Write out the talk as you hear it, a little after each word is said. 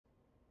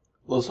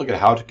Let's look at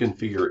how to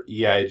configure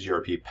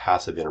EIGRP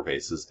passive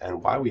interfaces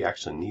and why we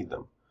actually need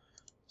them.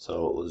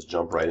 So let's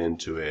jump right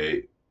into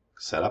a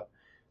setup.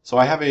 So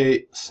I have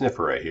a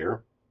sniffer right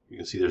here. You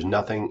can see there's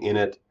nothing in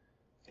it,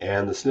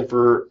 and the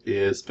sniffer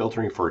is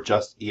filtering for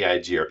just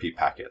EIGRP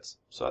packets.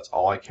 So that's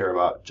all I care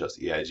about,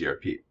 just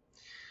EIGRP.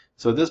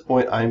 So at this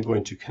point, I'm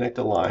going to connect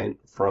a line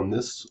from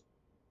this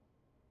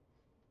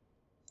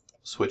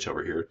switch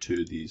over here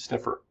to the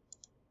sniffer.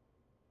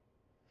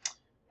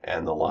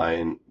 And the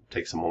line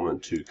takes a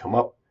moment to come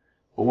up.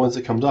 But once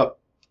it comes up,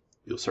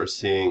 you'll start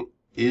seeing,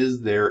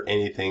 is there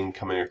anything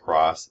coming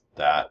across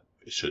that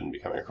it shouldn't be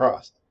coming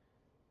across?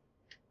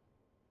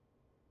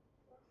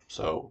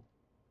 So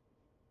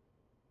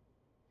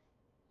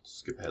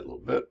skip ahead a little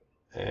bit,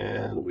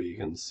 and we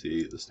can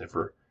see the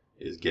sniffer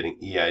is getting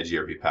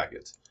EIGRP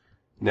packets.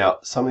 Now,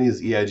 some of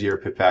these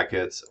EIGRP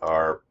packets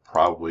are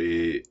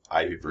probably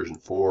IP version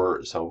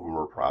 4, some of them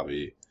are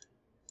probably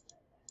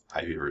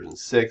IP version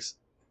 6.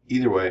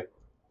 Either way,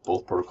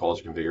 both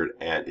protocols are configured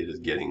and it is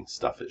getting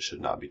stuff it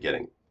should not be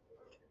getting.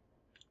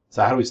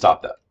 So how do we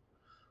stop that?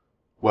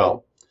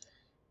 Well,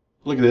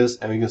 look at this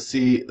and we can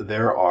see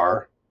there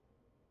are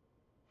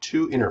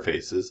two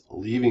interfaces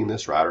leaving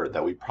this router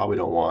that we probably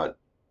don't want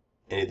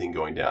anything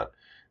going down.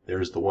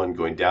 There's the one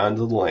going down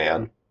to the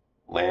LAN.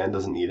 LAN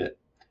doesn't need it.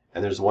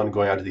 And there's one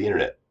going out to the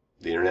internet.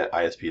 The internet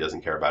ISP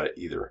doesn't care about it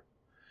either.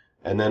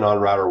 And then on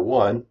router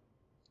 1,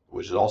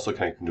 which is also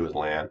connected to his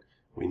LAN,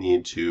 we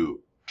need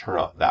to turn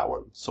off that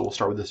one. So we'll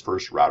start with this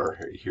first router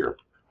here.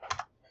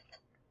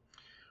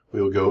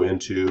 We will go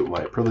into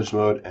my privilege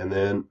mode and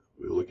then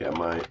we will look at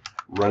my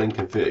running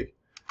config.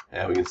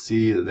 And we can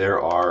see that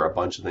there are a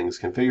bunch of things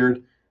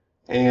configured.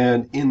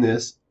 And in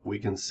this, we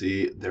can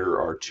see there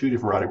are two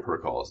different routing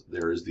protocols.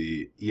 There is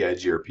the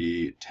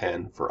EIGRP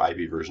 10 for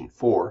IP version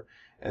 4,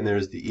 and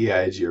there's the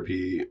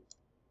EIGRP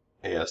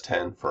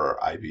AS10 for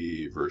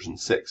IP version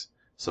 6.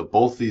 So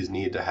both these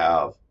need to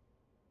have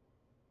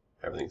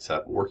everything set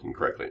up working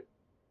correctly.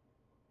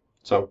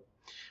 So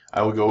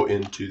I will go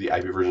into the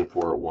IP version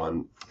 4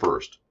 one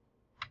first.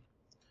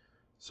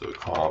 So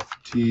conf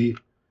t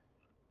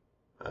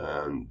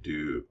and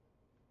do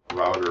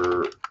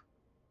router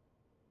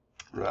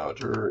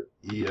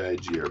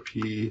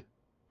EIGRP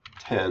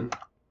 10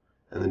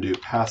 and then do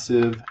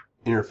passive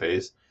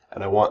interface,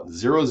 and I want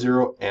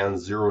 00 and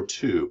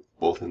 02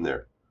 both in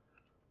there.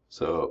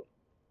 So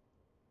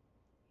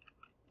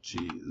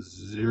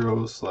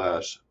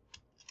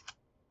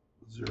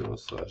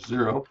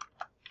G0/0/0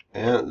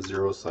 and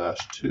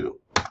 0/2.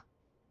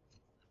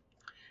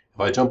 If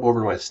I jump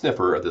over to my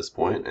sniffer at this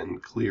point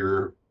and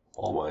clear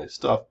all my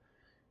stuff,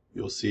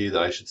 you'll see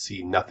that I should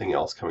see nothing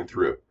else coming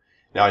through.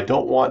 Now I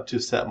don't want to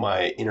set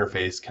my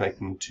interface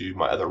connecting to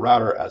my other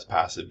router as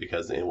passive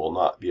because it will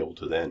not be able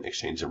to then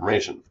exchange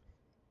information.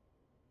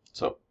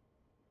 So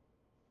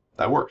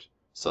that worked.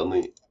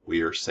 Suddenly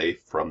we are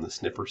safe from the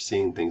sniffer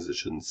seeing things it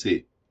shouldn't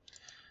see.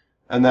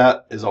 And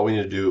that is all we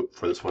need to do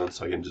for this one.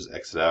 So I can just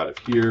exit out of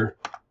here,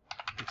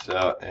 exit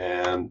out,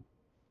 and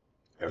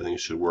everything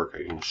should work.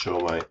 I can show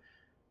my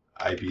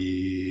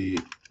IP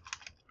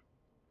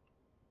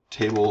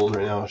table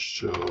right now,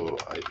 show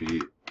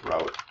IP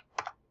route.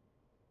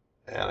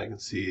 And I can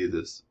see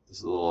this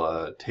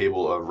little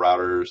table of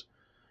routers,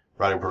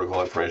 routing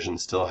protocol information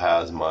still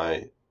has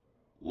my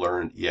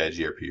learned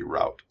EIGRP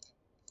route.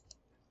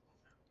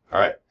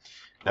 Alright,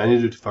 now I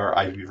need to fire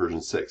IP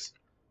version 6.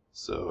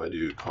 So I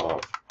do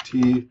conf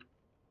t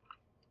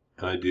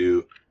and I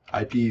do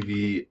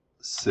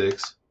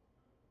IPv6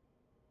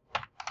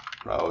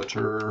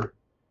 router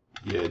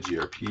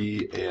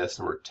EIGRP AS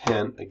number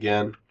 10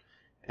 again,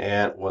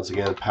 and once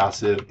again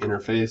passive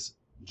interface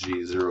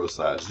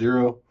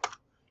G0/0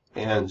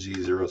 and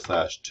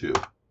G0/2,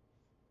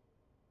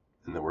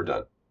 and then we're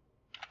done.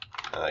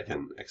 And I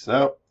can exit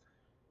out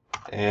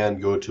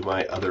and go to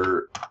my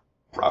other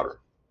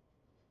router.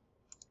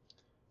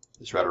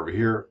 This router over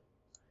here,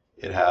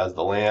 it has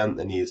the LAN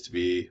that needs to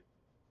be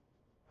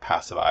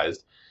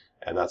passivized,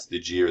 and that's the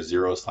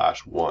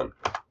G0/1.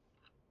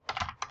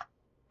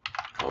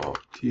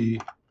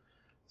 T.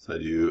 So I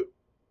do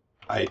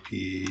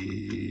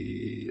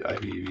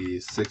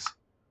IPv6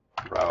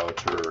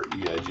 router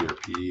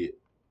EIGRP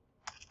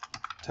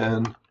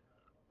 10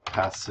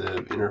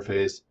 passive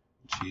interface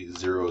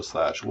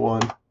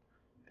G0/1,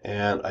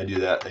 and I do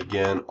that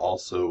again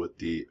also with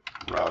the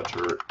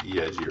router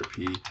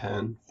EIGRP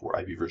 10 for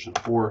IP version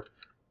 4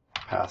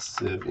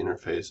 passive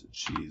interface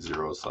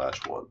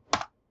G0/1.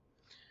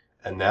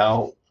 And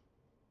now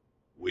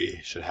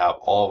we should have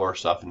all of our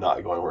stuff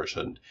not going where it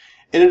shouldn't.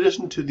 In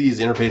addition to these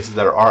interfaces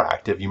that are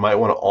active, you might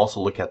want to also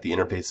look at the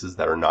interfaces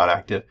that are not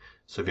active.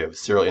 So if you have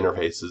serial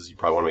interfaces, you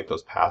probably want to make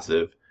those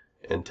passive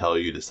until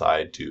you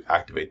decide to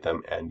activate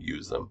them and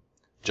use them,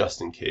 just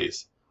in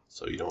case,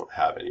 so you don't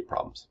have any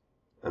problems.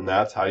 And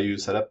that's how you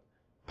set up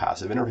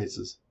passive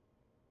interfaces.